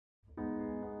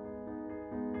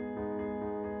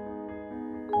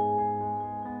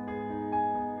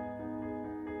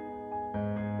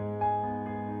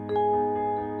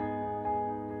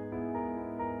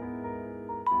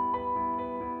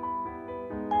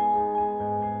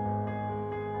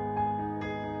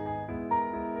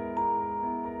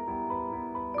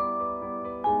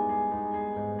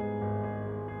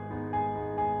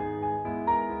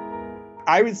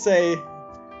I would say,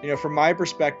 from my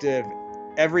perspective,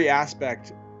 every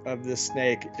aspect of this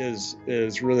snake is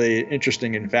really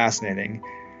interesting and fascinating.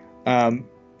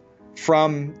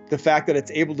 From the fact that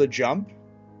it's able to jump,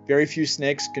 very few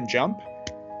snakes can jump,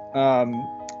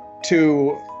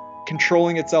 to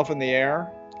controlling itself in the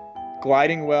air,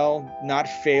 gliding well, not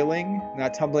failing,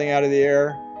 not tumbling out of the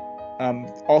air.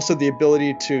 Also the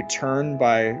ability to turn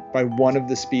by one of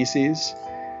the species.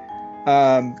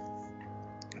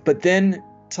 But then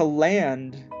to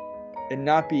land and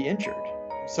not be injured.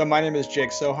 So my name is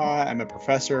Jake Socha. I'm a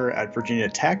professor at Virginia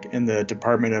Tech in the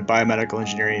Department of Biomedical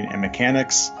Engineering and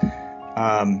Mechanics.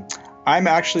 I'm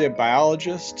actually a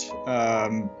biologist,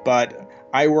 but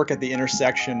I work at the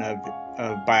intersection of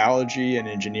biology and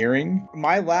engineering.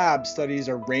 My lab studies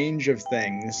a range of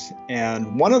things,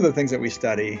 and one of the things that we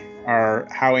study are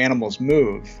how animals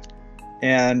move.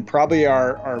 And probably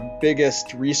our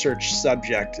biggest research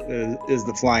subject is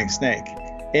the flying snake.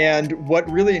 And what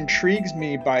really intrigues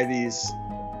me about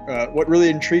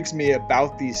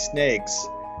these snakes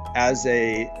as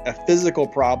a physical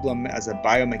problem, as a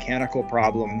biomechanical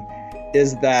problem,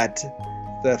 is that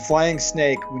the flying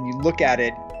snake, when you look at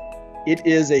it, it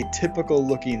is a typical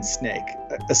looking snake,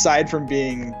 aside from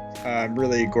being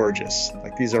really gorgeous.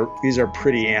 Like these are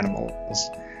pretty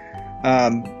animals.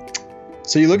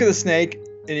 So you look at the snake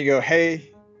and you go,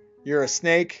 hey, you're a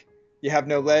snake. You have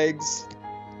no legs.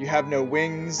 You have no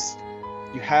wings.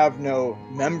 You have no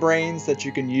membranes that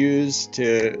you can use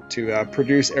to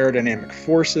produce aerodynamic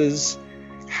forces.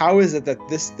 How is it that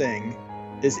this thing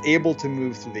is able to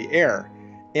move through the air?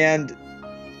 And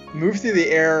move through the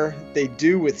air they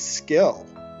do with skill.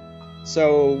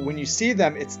 So when you see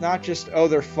them, it's not just, oh,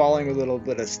 they're falling with a little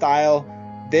bit of style.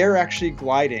 They're actually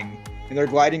gliding, and they're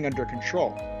gliding under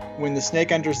control. When the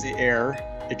snake enters the air,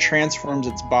 it transforms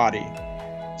its body.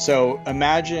 So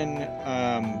imagine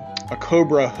a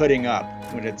cobra hooding up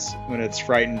when it's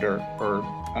frightened or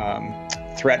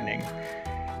threatening.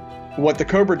 What the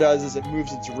cobra does is it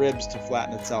moves its ribs to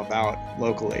flatten itself out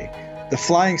locally. The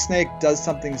flying snake does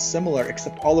something similar,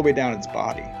 except all the way down its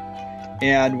body.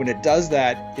 And when it does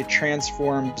that, it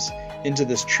transforms into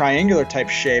this triangular type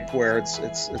shape where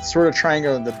it's sort of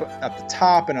triangular at the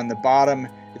top, and on the bottom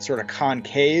it's sort of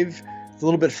concave. It's a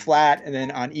little bit flat, and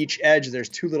then on each edge there's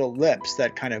two little lips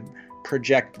that kind of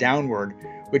project downward,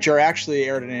 which are actually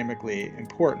aerodynamically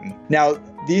important. Now,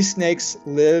 these snakes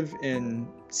live in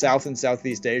South and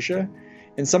Southeast Asia,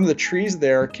 and some of the trees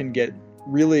there can get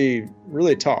really,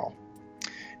 really tall.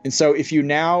 And so if you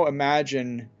now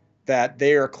imagine that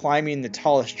they are climbing the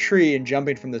tallest tree and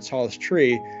jumping from the tallest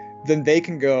tree, then they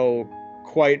can go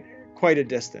quite a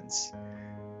distance.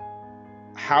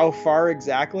 How far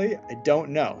exactly? I don't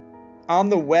know. On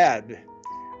the web,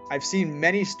 I've seen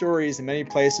many stories in many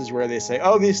places where they say,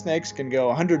 oh, these snakes can go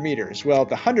 100 meters. Well,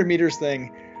 the 100 meters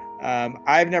thing,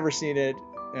 I've never seen it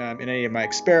in any of my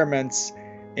experiments,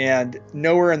 and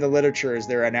nowhere in the literature is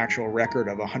there an actual record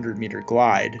of a 100-meter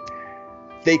glide.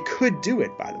 They could do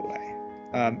it, by the way.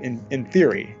 In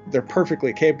theory, they're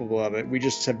perfectly capable of it. We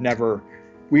just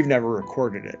we've never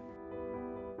recorded it.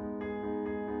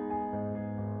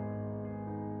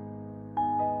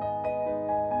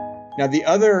 Now, the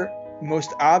other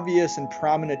most obvious and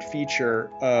prominent feature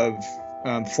of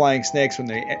flying snakes when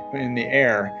they're in the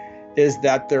air is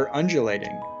that they're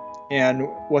undulating. And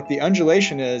what the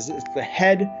undulation is the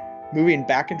head moving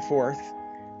back and forth,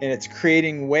 and it's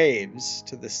creating waves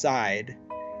to the side.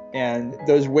 And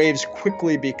those waves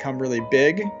quickly become really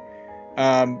big.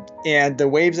 And the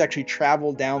waves actually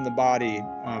travel down the body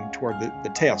toward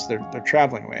the tail. So they're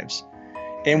traveling waves.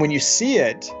 And when you see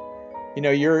it,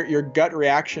 your gut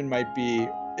reaction might be,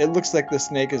 it looks like the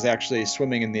snake is actually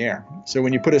swimming in the air. So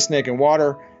when you put a snake in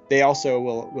water, they also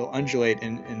will undulate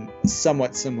in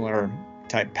somewhat similar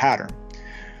type pattern.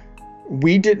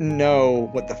 We didn't know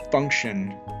what the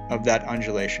function of that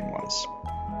undulation was.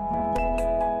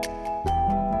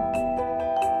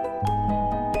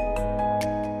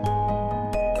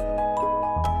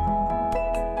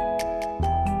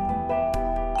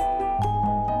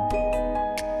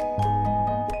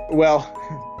 Well,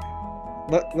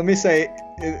 let me say,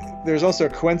 there's also a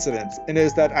coincidence, and it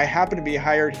is that I happen to be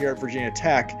hired here at Virginia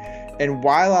Tech, and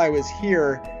while I was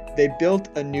here, they built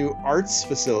a new arts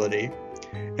facility,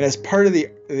 and as part of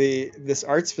this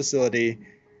arts facility,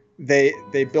 they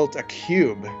built a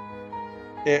cube,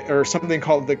 or something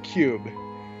called the Cube.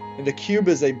 And the Cube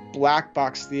is a black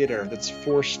box theater that's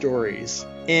 4 stories.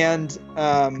 And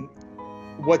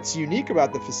what's unique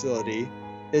about the facility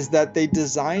is that they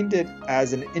designed it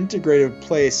as an integrative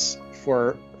place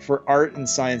for art and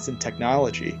science and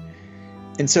technology.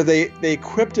 And so they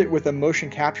equipped it with a motion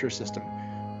capture system.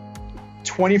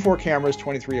 24 cameras,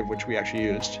 23 of which we actually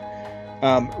used,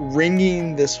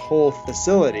 ringing this whole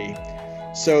facility,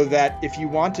 so that if you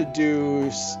want to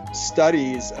do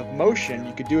studies of motion,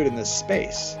 you could do it in this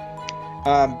space.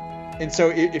 And so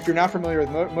if you're not familiar with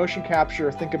motion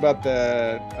capture, think about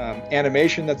the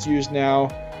animation that's used now,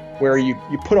 where you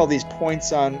put all these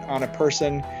points on a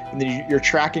person, and then you're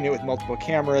tracking it with multiple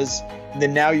cameras, and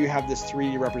then now you have this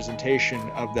 3D representation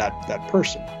of that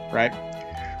person, right?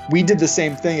 We did the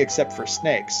same thing except for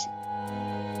snakes.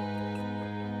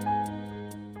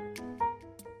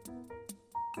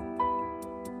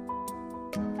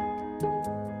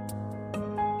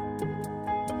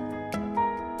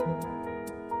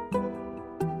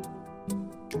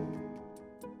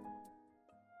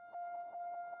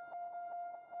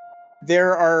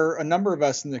 There are a number of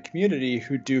us in the community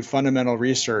who do fundamental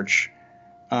research,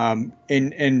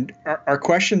 and our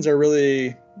questions are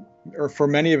really, or for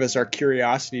many of us, are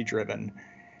curiosity driven.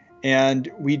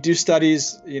 And we do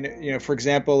studies, for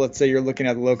example, let's say you're looking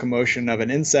at the locomotion of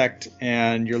an insect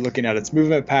and you're looking at its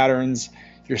movement patterns,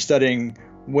 you're studying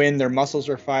when their muscles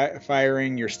are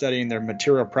firing, you're studying their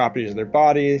material properties of their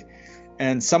body,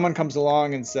 and someone comes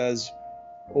along and says,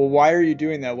 well, why are you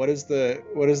doing that? What is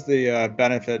the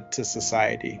benefit to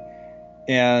society?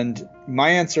 And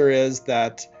my answer is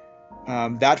that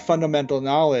that fundamental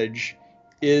knowledge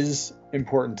is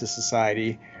important to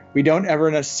society. We don't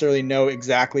ever necessarily know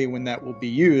exactly when that will be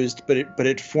used, but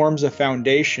it forms a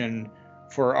foundation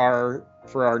for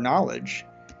our knowledge.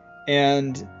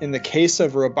 And in the case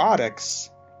of robotics,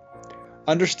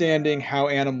 understanding how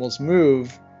animals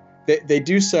move, they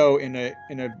do so in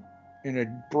a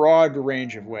broad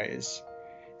range of ways.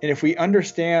 And if we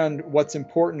understand what's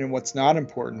important and what's not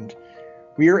important,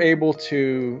 we are able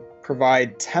to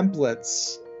provide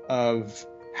templates of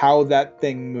how that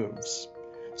thing moves.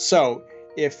 So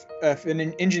if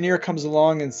an engineer comes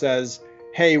along and says,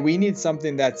 hey, we need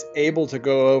something that's able to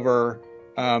go over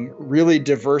really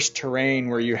diverse terrain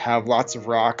where you have lots of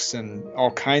rocks and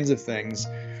all kinds of things,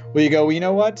 well, you go, well, you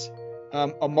know what?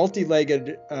 A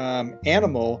multi-legged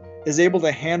animal is able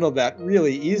to handle that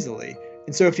really easily.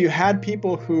 And so if you had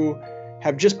people who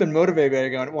have just been motivated by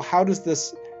going, well, how does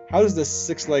this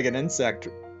six-legged insect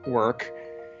work?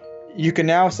 You can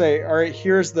now say, all right,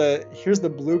 here's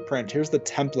the blueprint, here's the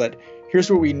template,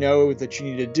 here's what we know that you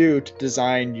need to do to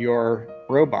design your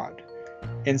robot.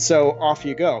 And so off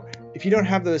you go. If you don't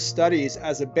have those studies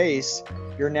as a base,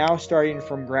 you're now starting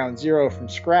from ground zero, from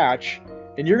scratch,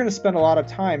 and you're going to spend a lot of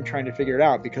time trying to figure it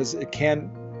out, because it can,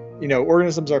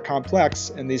 organisms are complex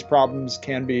and these problems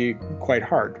can be quite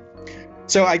hard.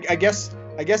 So I guess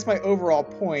my overall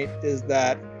point is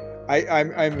that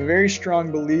I'm a very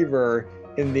strong believer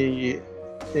in the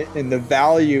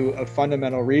value of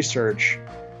fundamental research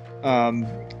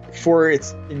for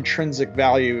its intrinsic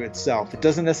value itself. It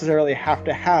doesn't necessarily have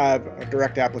to have a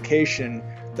direct application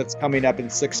that's coming up in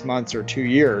 6 months or 2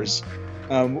 years.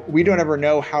 We don't ever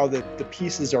know how the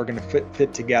pieces are going to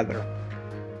fit together.